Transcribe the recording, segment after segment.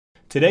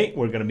Today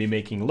we're going to be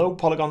making low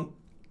polygon.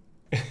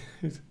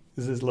 Is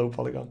this low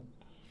polygon?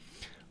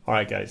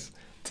 Alright guys,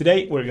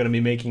 today we're going to be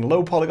making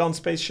low polygon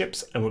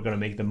spaceships, and we're going to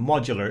make them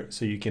modular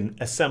so you can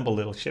assemble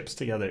little ships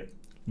together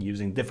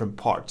using different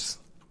parts,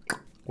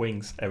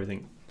 wings,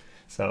 everything.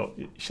 So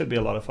it should be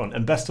a lot of fun.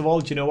 And best of all,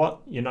 do you know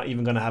what? You're not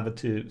even going to have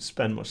to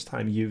spend much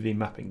time UV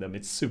mapping them.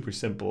 It's super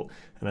simple,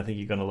 and I think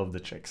you're going to love the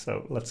trick.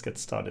 So let's get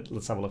started.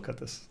 Let's have a look at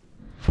this.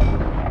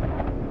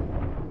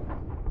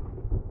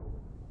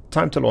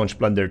 Time to launch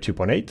Blender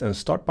 2.8 and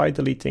start by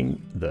deleting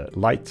the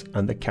light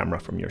and the camera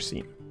from your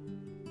scene.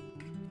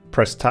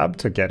 Press Tab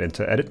to get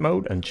into edit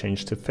mode and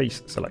change to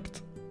face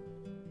select.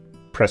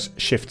 Press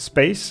Shift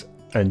Space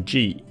and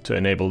G to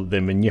enable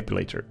the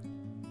manipulator.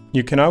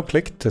 You can now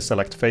click to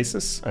select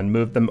faces and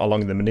move them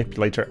along the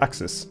manipulator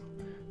axis.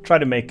 Try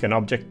to make an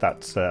object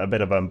that's a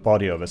bit of a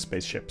body of a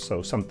spaceship,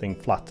 so something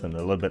flat and a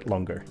little bit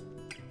longer.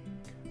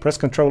 Press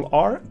Ctrl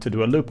R to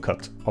do a loop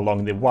cut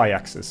along the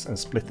Y-axis and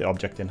split the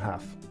object in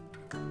half.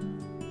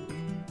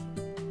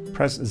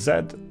 Press Z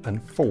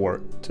and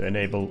 4 to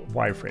enable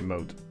wireframe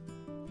mode.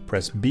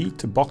 Press B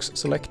to box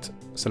select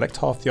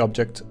half the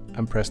object,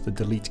 and press the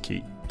delete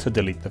key to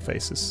delete the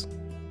faces.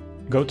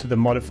 Go to the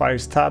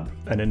modifiers tab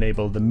and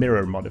enable the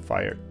mirror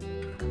modifier.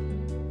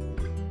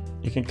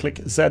 You can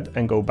click Z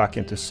and go back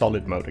into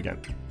solid mode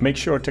again. Make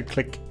sure to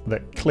click the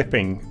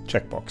clipping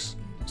checkbox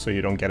so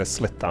you don't get a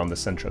slit down the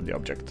center of the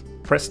object.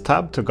 Press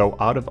Tab to go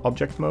out of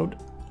object mode,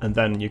 and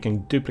then you can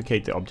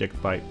duplicate the object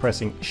by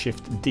pressing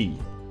Shift D.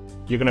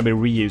 You're going to be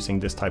reusing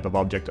this type of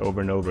object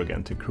over and over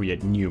again to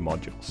create new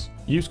modules.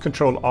 Use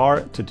Ctrl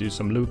R to do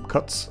some loop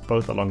cuts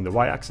both along the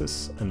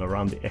Y-axis and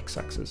around the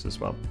X-axis as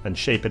well, and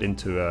shape it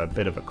into a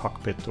bit of a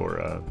cockpit or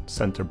a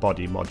center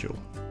body module.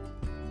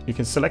 You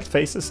can select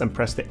faces and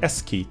press the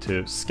S key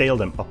to scale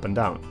them up and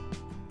down.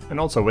 And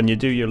also when you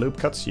do your loop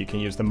cuts, you can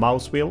use the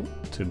mouse wheel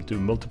to do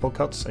multiple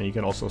cuts, and you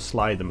can also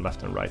slide them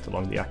left and right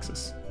along the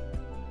axis.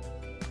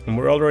 And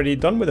we're already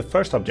done with the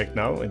first object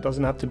now. It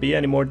doesn't have to be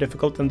any more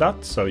difficult than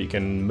that, so you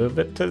can move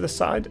it to the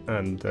side,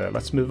 and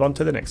let's move on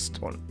to the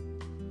next one.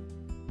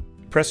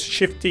 Press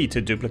Shift D to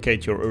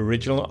duplicate your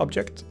original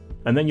object,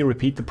 and then you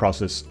repeat the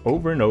process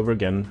over and over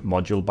again,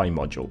 module by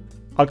module.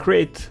 I'll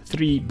create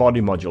 3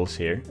 body modules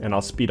here, and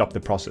I'll speed up the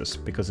process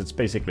because it's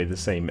basically the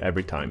same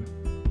every time.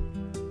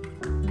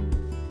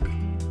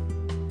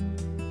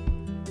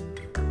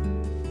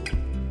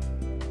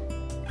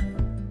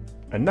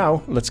 And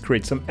now let's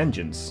create some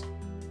engines.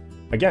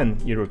 Again,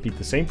 you repeat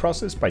the same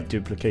process by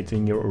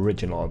duplicating your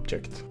original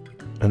object.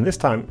 And this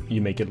time you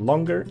make it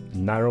longer,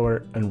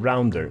 narrower and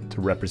rounder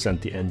to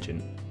represent the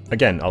engine.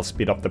 Again, I'll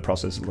speed up the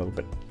process a little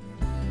bit.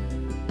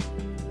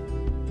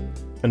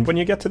 And when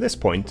you get to this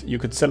point, you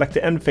could select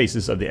the end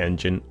faces of the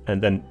engine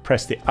and then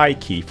press the I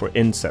key for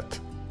inset.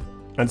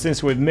 And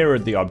since we've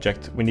mirrored the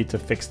object, we need to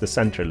fix the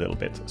center a little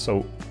bit.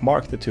 So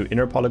mark the 2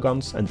 inner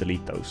polygons and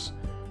delete those.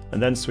 And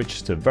then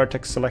switch to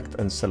vertex select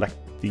and select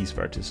these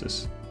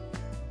vertices.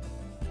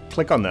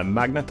 Click on the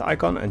magnet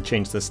icon and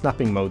change the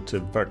snapping mode to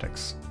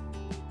vertex.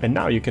 And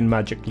now you can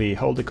magically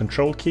hold the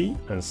Control key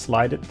and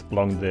slide it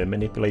along the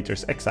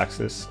manipulator's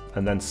X-axis,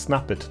 and then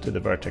snap it to the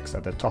vertex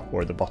at the top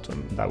or the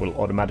bottom. That will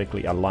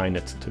automatically align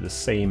it to the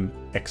same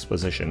X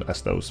position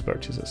as those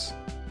vertices.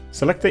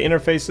 Select the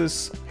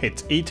interfaces,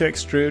 hit E to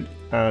extrude,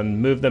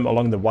 and move them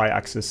along the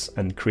Y-axis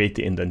and create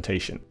the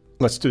indentation.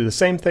 Let's do the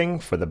same thing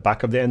for the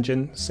back of the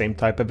engine, same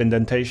type of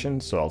indentation,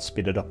 so I'll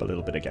speed it up a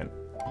little bit again.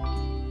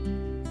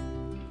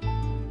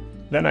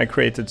 Then I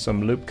created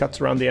some loop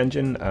cuts around the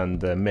engine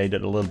and made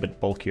it a little bit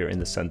bulkier in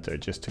the center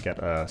just to get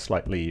a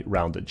slightly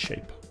rounded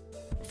shape.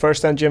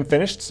 First engine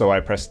finished, so I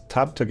pressed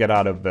Tab to get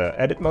out of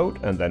edit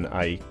mode, and then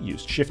I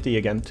used Shift E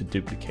again to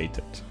duplicate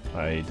it.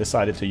 I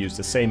decided to use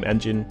the same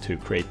engine to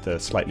create a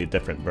slightly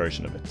different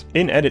version of it.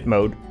 In edit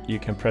mode, you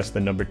can press the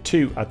number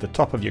 2 at the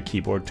top of your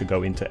keyboard to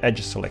go into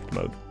edge select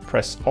mode.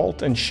 Press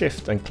Alt and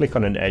Shift and click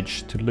on an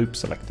edge to loop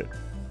select it.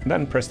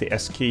 Then press the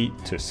S key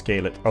to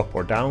scale it up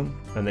or down,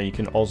 and then you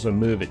can also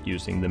move it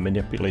using the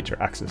manipulator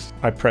axis.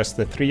 I press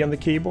the 3 on the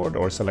keyboard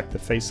or select the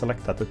face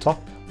select at the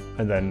top,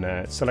 and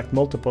then select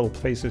multiple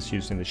faces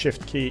using the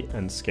Shift key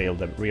and scale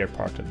the rear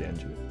part of the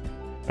engine.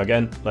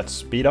 Again, let's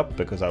speed up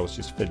because I was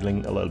just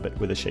fiddling a little bit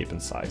with the shape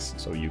and size,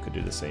 so you could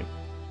do the same.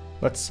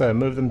 Let's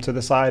move them to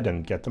the side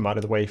and get them out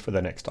of the way for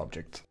the next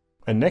object.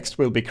 And next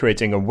we'll be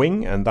creating a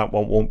wing, and that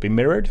one won't be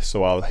mirrored,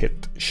 so I'll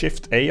hit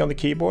Shift A on the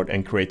keyboard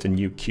and create a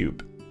new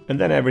cube. And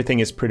then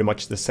everything is pretty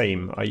much the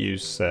same. I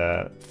use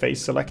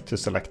face select to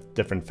select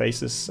different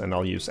faces, and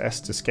I'll use S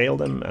to scale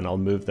them, and I'll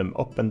move them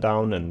up and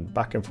down and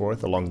back and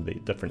forth along the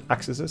different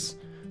axes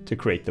to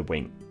create the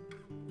wing.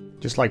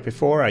 Just like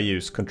before, I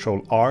use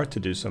Ctrl R to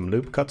do some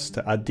loop cuts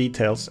to add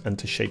details and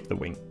to shape the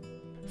wing.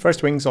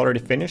 First wing's already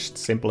finished,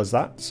 simple as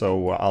that,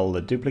 so I'll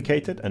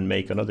duplicate it and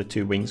make another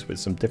 2 wings with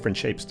some different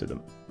shapes to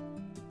them.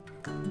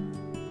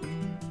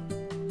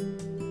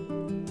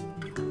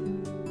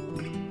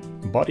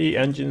 Body,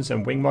 engines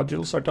and wing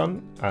modules are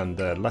done, and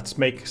let's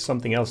make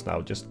something else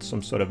now, just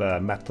some sort of a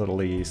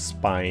metally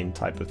spine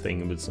type of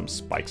thing with some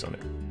spikes on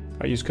it.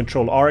 I use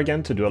Ctrl R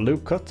again to do a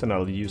loop cut, and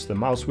I'll use the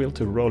mouse wheel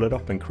to roll it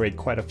up and create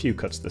quite a few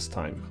cuts this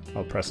time.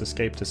 I'll press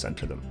Escape to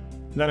center them.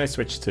 Then I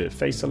switch to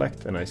Face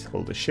Select, and I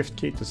hold the Shift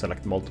key to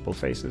select multiple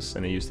faces,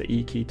 and I use the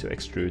E key to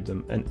extrude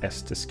them and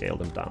S to scale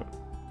them down.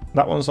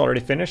 That one's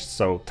already finished,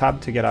 so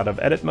Tab to get out of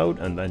edit mode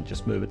and then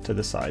just move it to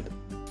the side.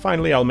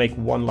 Finally, I'll make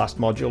one last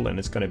module, and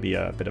it's going to be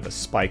a bit of a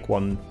spike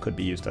one, could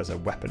be used as a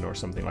weapon or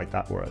something like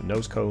that, or a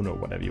nose cone or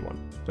whatever you want.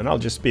 And I'll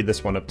just speed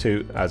this one up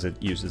too, as it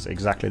uses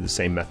exactly the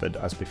same method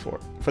as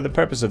before. For the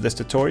purpose of this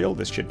tutorial,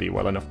 this should be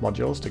well enough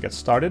modules to get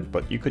started,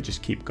 but you could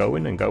just keep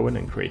going and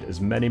create as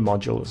many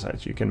modules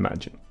as you can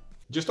imagine.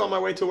 Just on my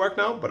way to work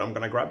now, but I'm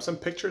going to grab some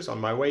pictures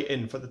on my way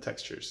in for the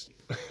textures.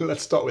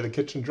 Let's start with a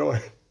kitchen drawer.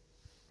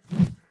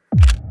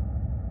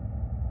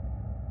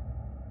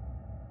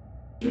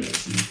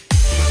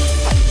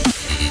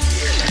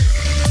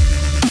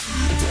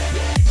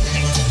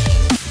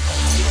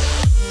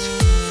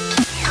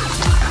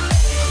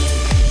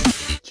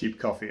 Cheap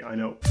coffee, I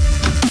know.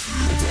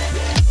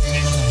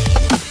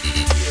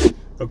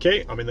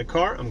 Okay, I'm in the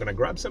car. I'm gonna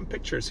grab some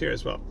pictures here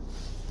as well.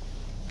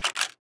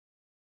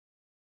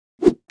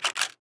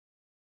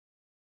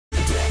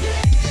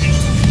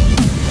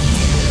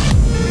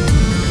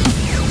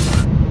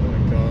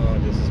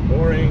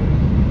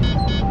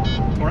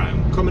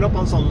 Coming up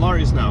on some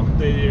lorries now.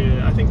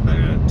 I think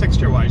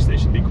texture-wise they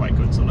should be quite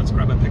good, so let's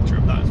grab a picture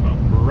of that as well.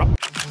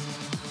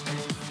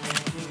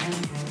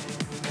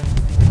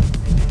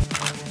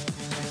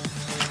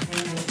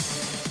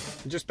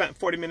 Just spent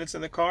 40 minutes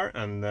in the car,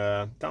 and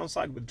the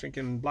downside with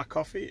drinking black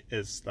coffee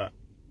is that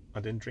I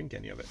didn't drink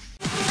any of it.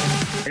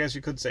 I guess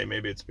you could say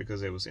maybe it's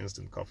because it was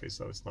instant coffee,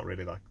 so it's not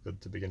really that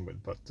good to begin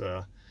with, but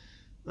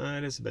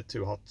it is a bit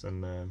too hot,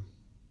 and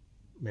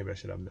maybe I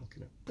should have milk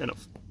in it.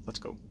 Enough, let's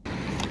go.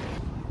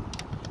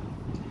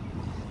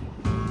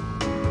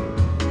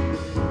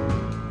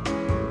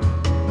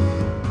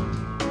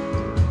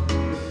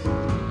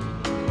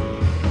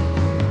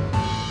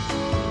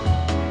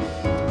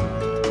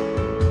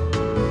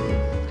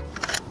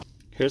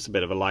 Here's a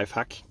bit of a life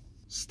hack.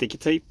 Sticky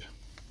tape.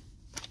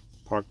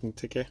 Parking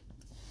ticket.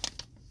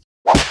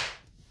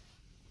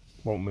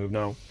 Won't move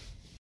now.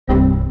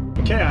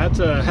 Okay, I had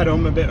to head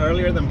home a bit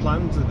earlier than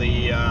planned.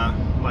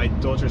 My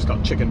daughter's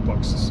got chicken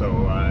pox,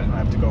 so I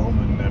have to go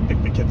home and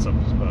pick the kids up.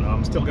 But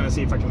I'm still gonna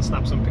see if I can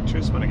snap some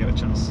pictures when I get a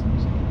chance.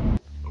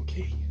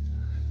 Okay,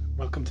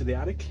 welcome to the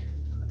attic.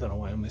 I don't know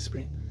why I'm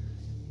whispering.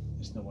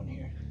 There's no one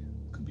here.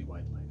 Could be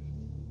wildlife.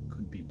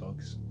 Could be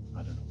bugs.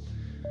 I don't know.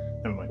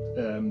 Never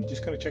mind.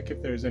 Just gonna check if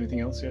there's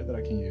anything else here that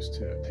I can use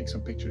to take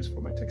some pictures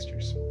for my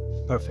textures.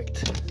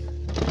 Perfect.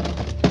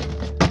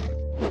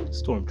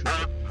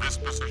 Stormtrooper. This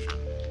position.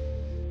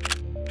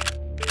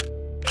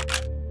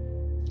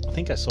 I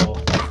think I saw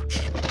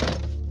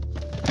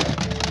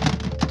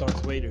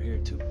Darth Vader here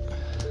too.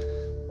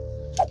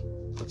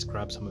 Let's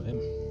grab some of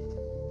him.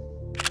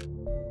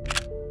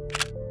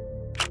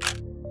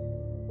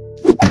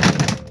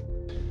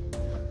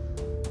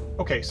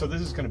 Okay, so this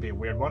is going to be a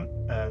weird one.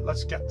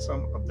 Let's get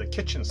some of the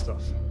kitchen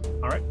stuff.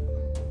 All right.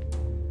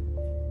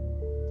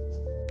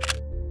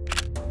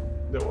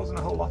 There wasn't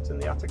a whole lot in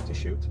the attic to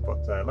shoot,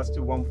 but let's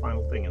do one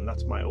final thing, and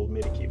that's my old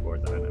MIDI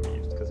keyboard that I never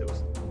used because it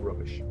was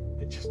rubbish.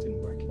 It just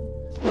didn't work.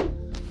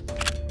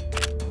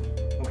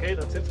 Okay,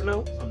 that's it for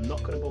now. I'm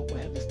not going to bump my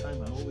head this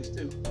time. I always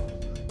do.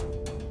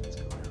 Let's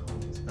go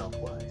now.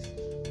 Stealth-wise.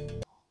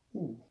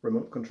 Ooh,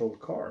 remote-controlled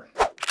car.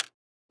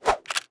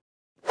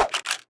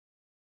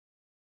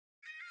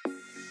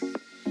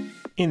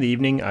 In the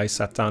evening, I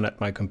sat down at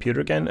my computer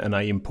again and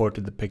I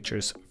imported the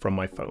pictures from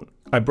my phone.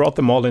 I brought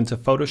them all into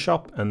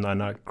Photoshop, and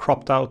then I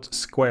cropped out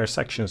square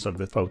sections of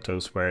the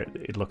photos where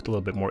it looked a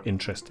little bit more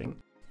interesting.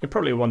 You're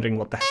probably wondering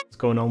what the heck is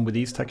going on with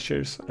these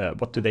textures.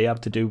 What do they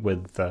have to do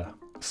with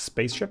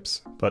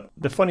spaceships? But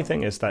the funny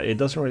thing is that it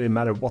doesn't really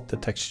matter what the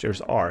textures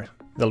are.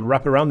 They'll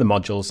wrap around the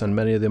modules, and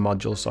many of the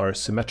modules are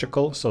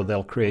symmetrical, so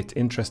they'll create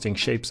interesting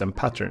shapes and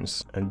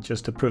patterns. And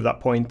just to prove that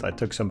point, I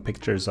took some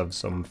pictures of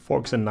some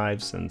forks and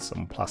knives and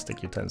some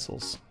plastic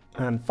utensils.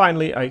 And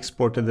finally, I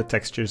exported the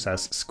textures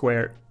as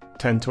square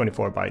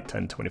 1024 by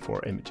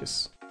 1024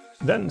 images.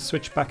 Then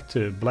switch back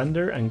to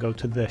Blender and go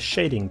to the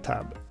Shading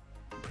tab.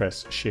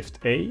 Press Shift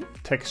A,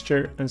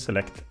 Texture, and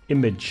select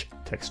Image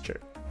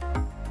Texture.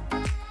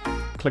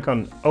 Click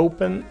on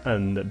Open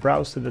and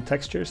browse to the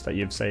textures that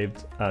you've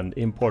saved and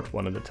import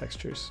one of the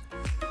textures.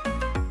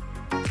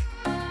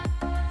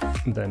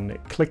 Then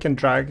click and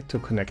drag to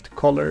connect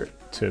color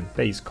to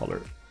base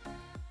color.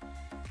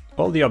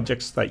 All the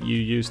objects that you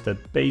use the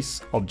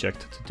base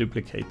object to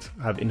duplicate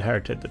have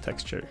inherited the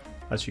texture.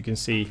 As you can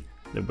see,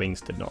 the wings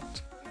did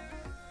not.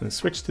 And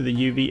switch to the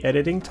UV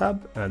editing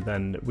tab, and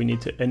then we need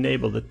to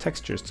enable the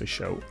textures to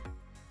show.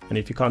 And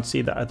if you can't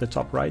see that at the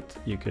top right,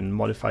 you can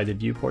modify the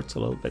viewports a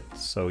little bit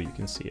so you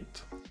can see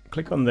it.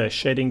 Click on the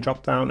shading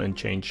drop down and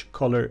change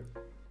color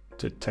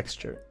to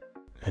texture.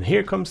 And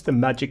here comes the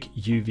magic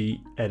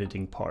UV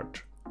editing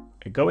part.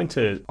 Go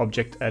into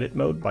object edit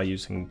mode by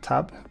using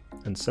tab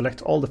and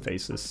select all the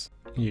faces.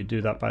 You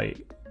do that by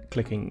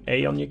clicking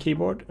A on your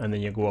keyboard, and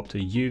then you go up to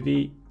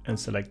UV and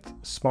select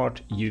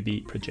Smart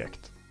UV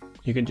Project.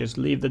 You can just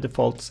leave the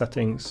default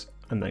settings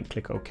and then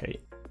click OK.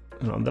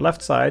 And on the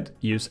left side,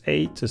 use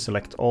A to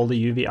select all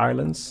the UV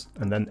islands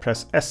and then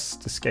press S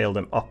to scale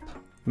them up.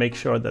 Make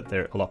sure that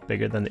they're a lot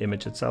bigger than the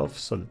image itself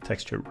so the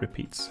texture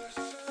repeats.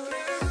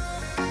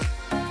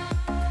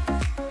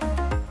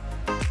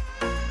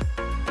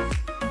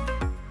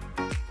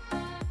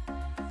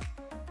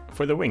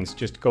 For the wings,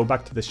 just go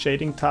back to the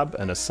shading tab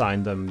and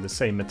assign them the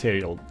same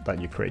material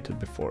that you created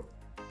before.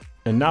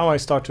 And now I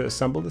start to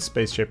assemble the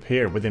spaceship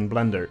here within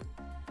Blender.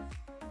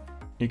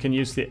 You can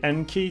use the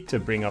N key to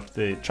bring up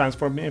the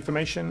transform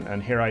information,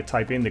 and here I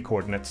type in the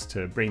coordinates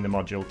to bring the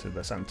module to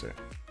the center.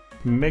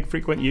 Make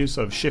frequent use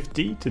of Shift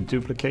D to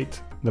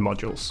duplicate the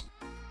modules.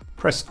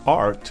 Press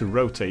R to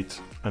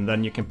rotate, and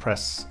then you can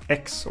press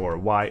X or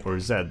Y or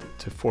Z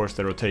to force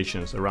the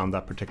rotations around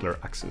that particular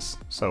axis.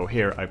 So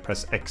here I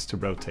press X to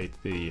rotate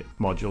the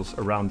modules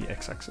around the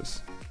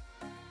X-axis.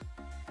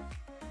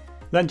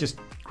 Then just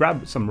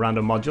grab some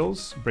random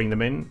modules, bring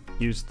them in,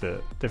 use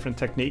the different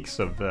techniques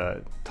of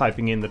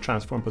typing in the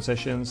transform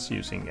positions,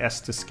 using S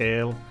to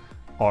scale,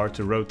 R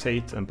to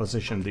rotate, and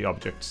position the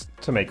objects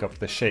to make up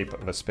the shape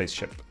of a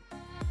spaceship.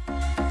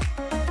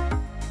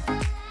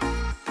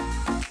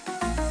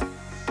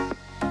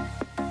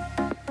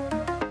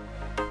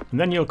 And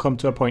then you'll come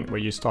to a point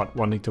where you start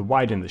wanting to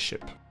widen the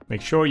ship.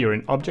 Make sure you're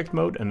in object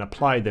mode and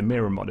apply the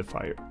mirror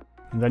modifier.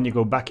 And then you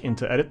go back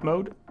into edit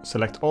mode,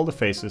 select all the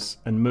faces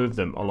and move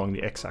them along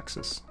the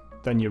X-axis.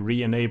 Then you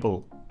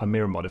re-enable a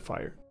mirror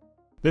modifier.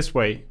 This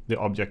way the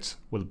objects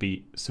will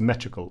be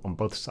symmetrical on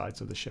both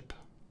sides of the ship.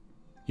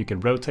 You can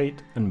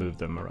rotate and move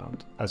them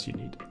around as you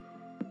need.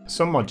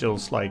 Some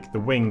modules like the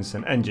wings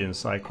and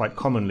engines I quite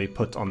commonly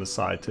put on the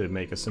side to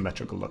make a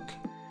symmetrical look.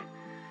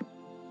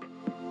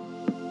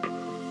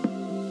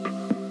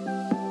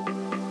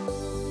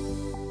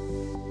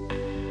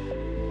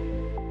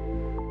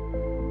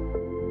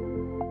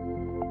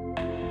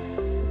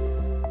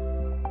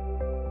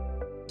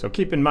 So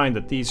keep in mind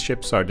that these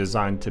ships are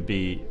designed to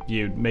be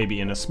viewed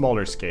maybe in a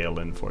smaller scale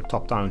than for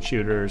top-down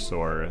shooters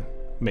or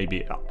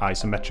maybe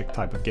isometric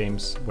type of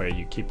games where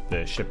you keep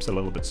the ships a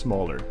little bit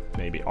smaller,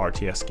 maybe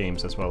RTS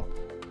games as well.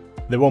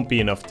 There won't be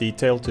enough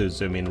detail to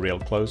zoom in real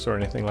close or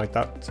anything like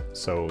that,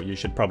 so you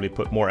should probably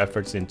put more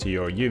efforts into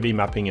your UV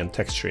mapping and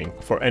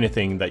texturing for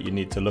anything that you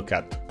need to look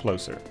at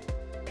closer.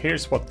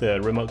 Here's what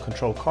the remote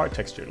control car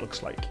texture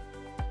looks like.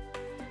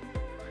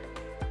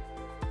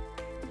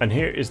 And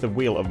here is the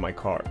wheel of my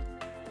car.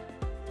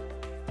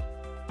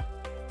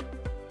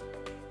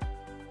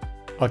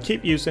 I'll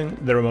keep using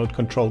the remote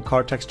control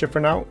car texture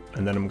for now,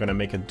 and then I'm going to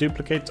make a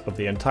duplicate of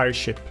the entire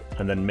ship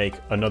and then make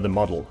another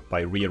model by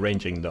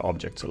rearranging the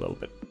objects a little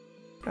bit.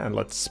 And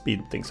let's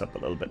speed things up a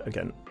little bit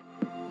again.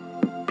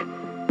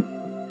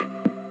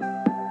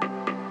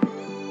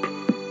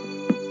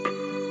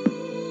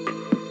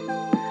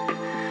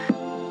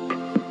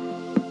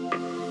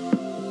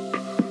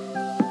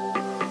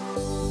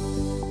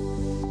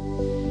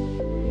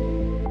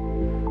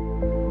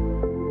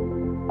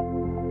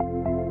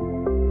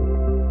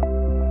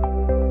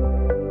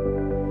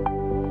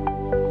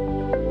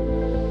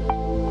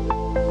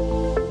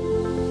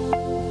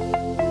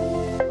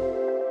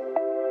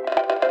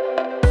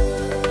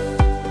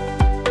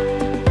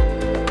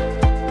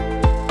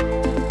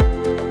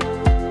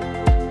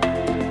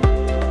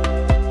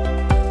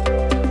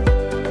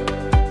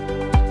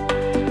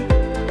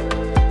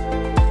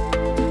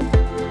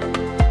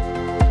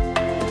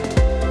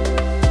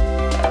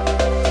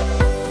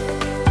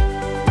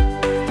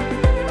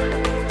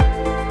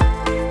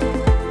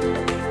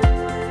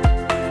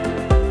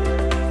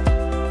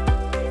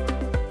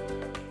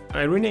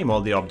 I rename all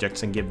the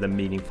objects and give them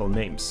meaningful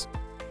names.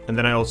 And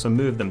then I also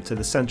move them to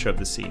the center of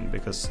the scene,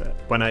 because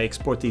when I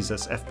export these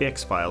as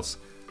FBX files,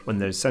 when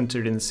they're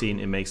centered in the scene,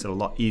 it makes it a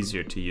lot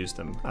easier to use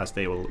them, as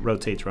they will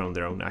rotate around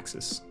their own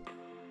axis.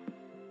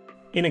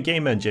 In a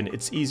game engine,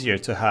 it's easier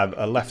to have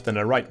a left and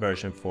a right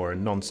version for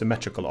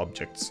non-symmetrical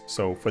objects.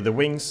 So for the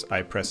wings,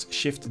 I press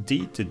Shift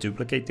D to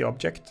duplicate the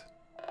object.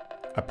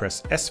 I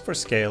press S for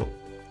scale,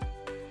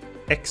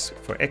 X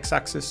for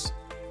X-axis,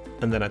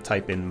 and then I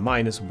type in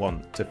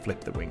 -1 to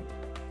flip the wing.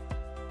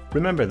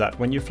 Remember that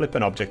when you flip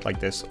an object like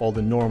this, all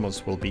the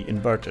normals will be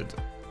inverted.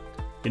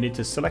 You need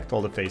to select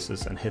all the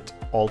faces and hit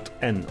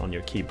Alt-N on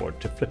your keyboard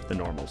to flip the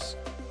normals.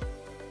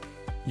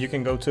 You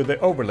can go to the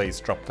Overlays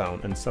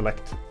drop-down and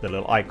select the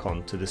little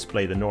icon to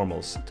display the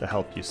normals to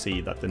help you see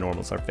that the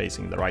normals are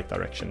facing the right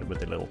direction with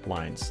the little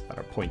lines that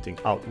are pointing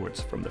outwards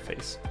from the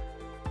face.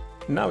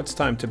 Now it's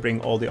time to bring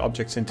all the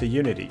objects into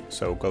Unity,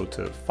 so go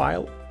to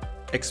File,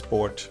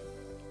 Export,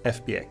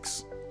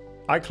 FBX.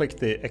 I click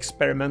the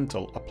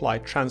experimental Apply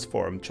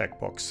Transform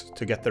checkbox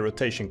to get the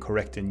rotation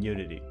correct in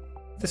Unity.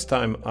 This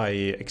time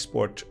I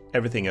export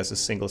everything as a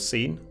single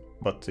scene,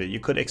 but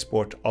you could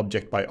export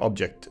object by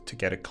object to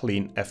get a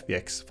clean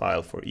FBX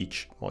file for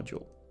each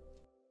module.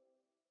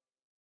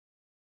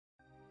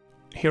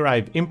 Here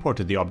I've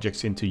imported the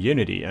objects into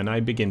Unity and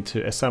I begin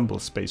to assemble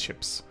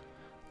spaceships.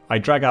 I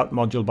drag out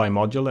module by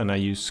module and I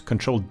use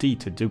Ctrl-D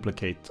to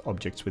duplicate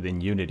objects within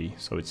Unity,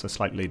 so it's a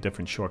slightly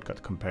different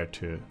shortcut compared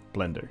to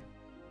Blender.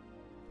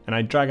 And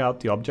I drag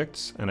out the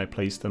objects and I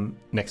place them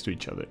next to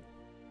each other.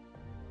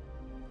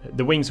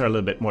 The wings are a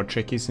little bit more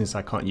tricky since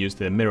I can't use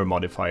the mirror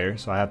modifier,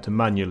 so I have to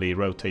manually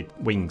rotate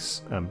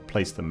wings and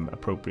place them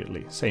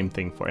appropriately. Same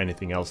thing for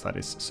anything else that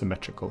is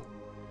symmetrical.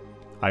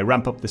 I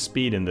ramp up the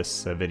speed in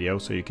this video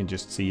so you can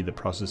just see the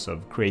process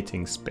of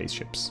creating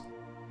spaceships.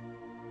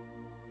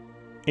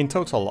 In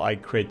total I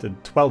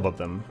created 12 of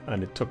them,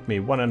 and it took me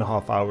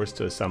 1.5 hours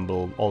to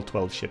assemble all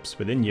 12 ships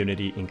within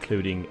Unity,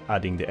 including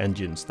adding the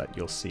engines that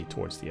you'll see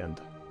towards the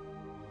end.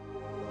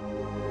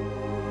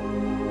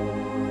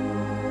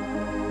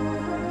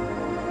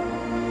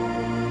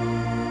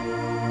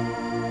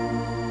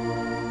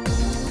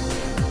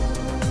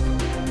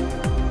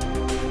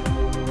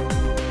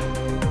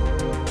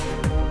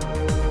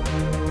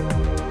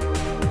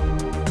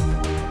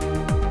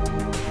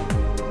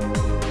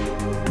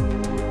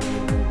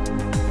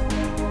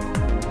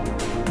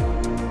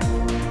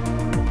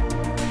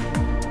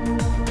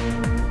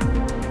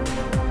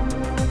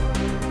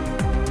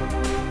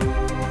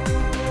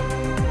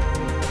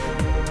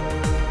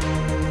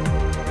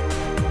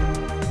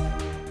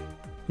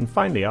 And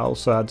finally, I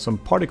also add some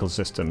particle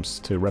systems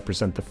to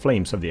represent the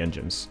flames of the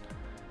engines.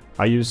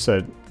 I use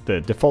the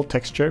default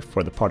texture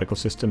for the particle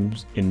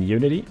systems in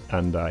Unity,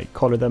 and I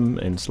color them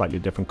in slightly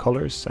different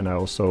colors, and I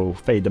also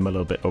fade them a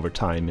little bit over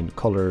time in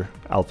color,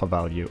 alpha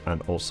value,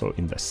 and also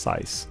in the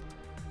size.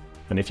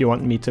 And if you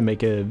want me to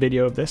make a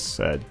video of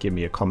this, give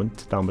me a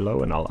comment down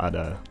below and I'll add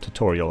a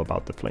tutorial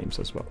about the flames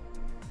as well.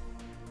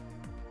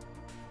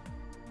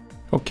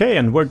 Okay,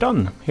 and we're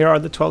done. Here are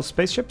the 12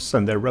 spaceships,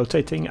 and they're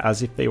rotating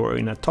as if they were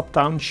in a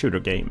top-down shooter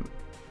game.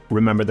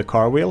 Remember the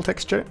car wheel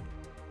texture?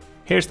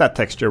 Here's that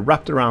texture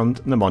wrapped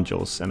around the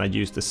modules, and I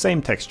used the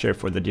same texture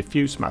for the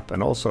diffuse map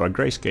and also a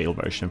grayscale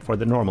version for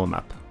the normal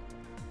map.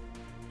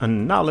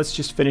 And now let's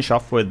just finish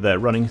off with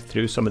running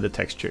through some of the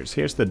textures.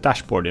 Here's the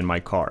dashboard in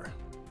my car.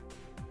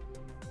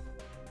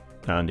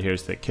 And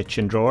here's the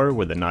kitchen drawer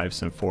with the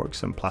knives and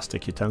forks and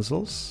plastic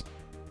utensils.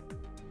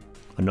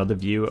 Another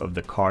view of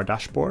the car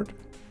dashboard.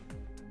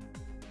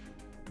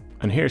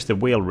 And here's the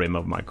wheel rim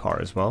of my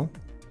car as well.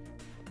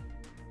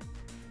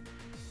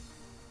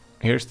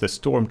 Here's the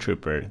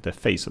stormtrooper, the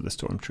face of the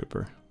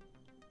stormtrooper.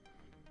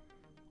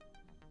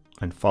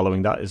 And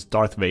following that is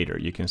Darth Vader.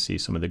 You can see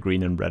some of the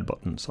green and red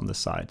buttons on the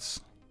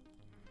sides.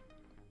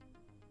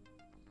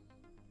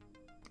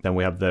 Then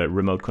we have the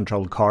remote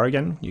controlled car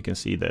again. You can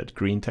see that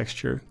green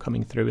texture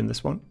coming through in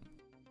this one.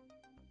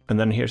 And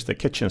then here's the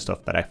kitchen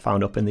stuff that I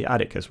found up in the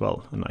attic as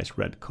well, a nice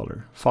red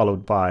color.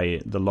 Followed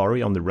by the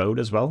lorry on the road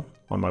as well,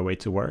 on my way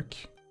to work.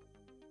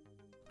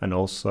 And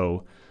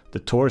also the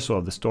torso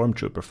of the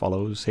stormtrooper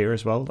follows here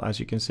as well, as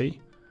you can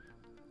see.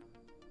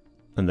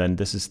 And then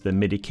this is the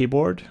MIDI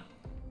keyboard.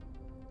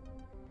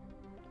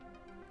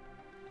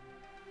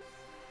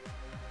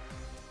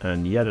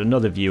 And yet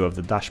another view of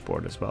the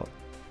dashboard as well.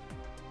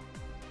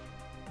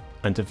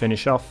 And to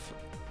finish off,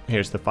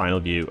 here's the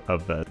final view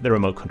of the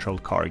remote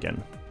controlled car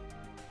again.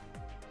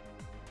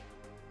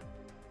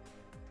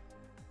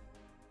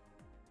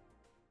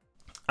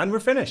 And we're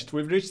finished.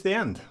 We've reached the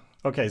end.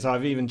 Okay, so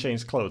I've even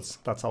changed clothes.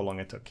 That's how long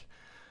it took.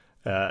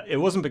 It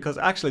wasn't because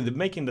actually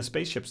making the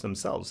spaceships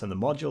themselves and the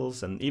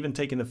modules and even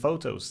taking the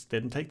photos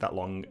didn't take that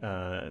long.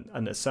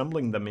 And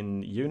assembling them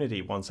in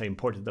Unity once I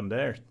imported them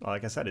there,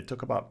 like I said, it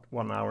took about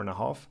 1.5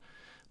 hours.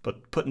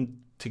 But putting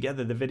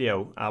together the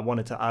video, I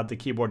wanted to add the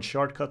keyboard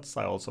shortcuts.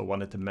 I also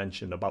wanted to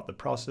mention about the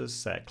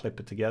process,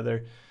 clip it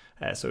together,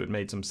 so it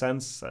made some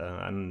sense.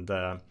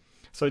 So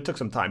it took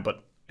some time,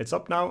 but it's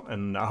up now,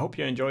 and I hope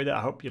you enjoyed it. I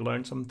hope you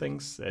learned some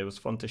things. It was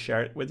fun to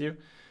share it with you.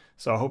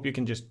 So I hope you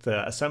can just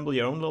assemble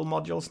your own little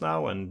modules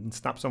now and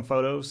snap some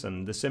photos,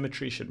 and the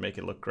symmetry should make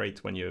it look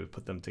great when you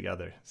put them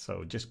together.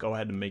 So just go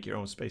ahead and make your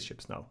own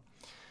spaceships now.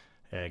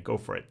 Go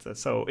for it.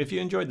 So if you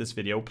enjoyed this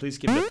video, please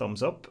give it a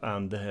thumbs up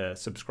and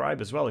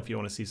subscribe as well if you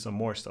want to see some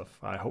more stuff.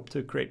 I hope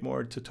to create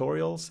more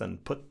tutorials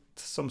and put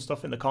some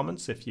stuff in the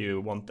comments if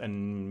you want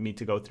me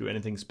to go through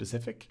anything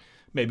specific.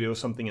 Maybe it was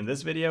something in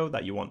this video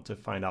that you want to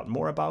find out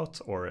more about,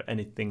 or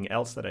anything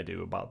else that I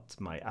do about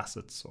my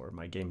assets or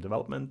my game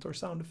development or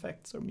sound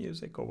effects or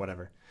music or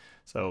whatever.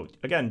 So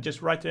again,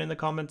 just write it in the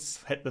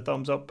comments, hit the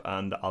thumbs up,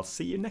 and I'll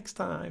see you next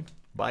time.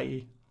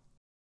 Bye.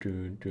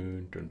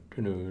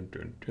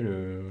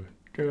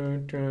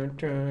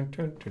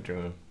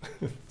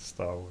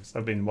 Star Wars.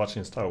 I've been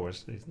watching Star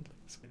Wars recently.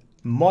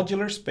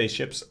 Modular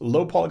spaceships,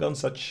 low polygon,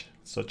 such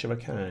of a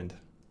kind.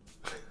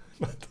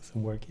 That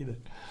doesn't work either.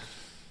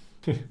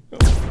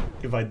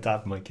 If I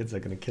dab, my kids are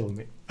gonna kill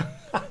me.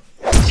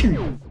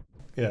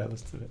 Yeah,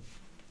 let's do it.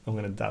 I'm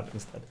gonna dab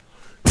instead.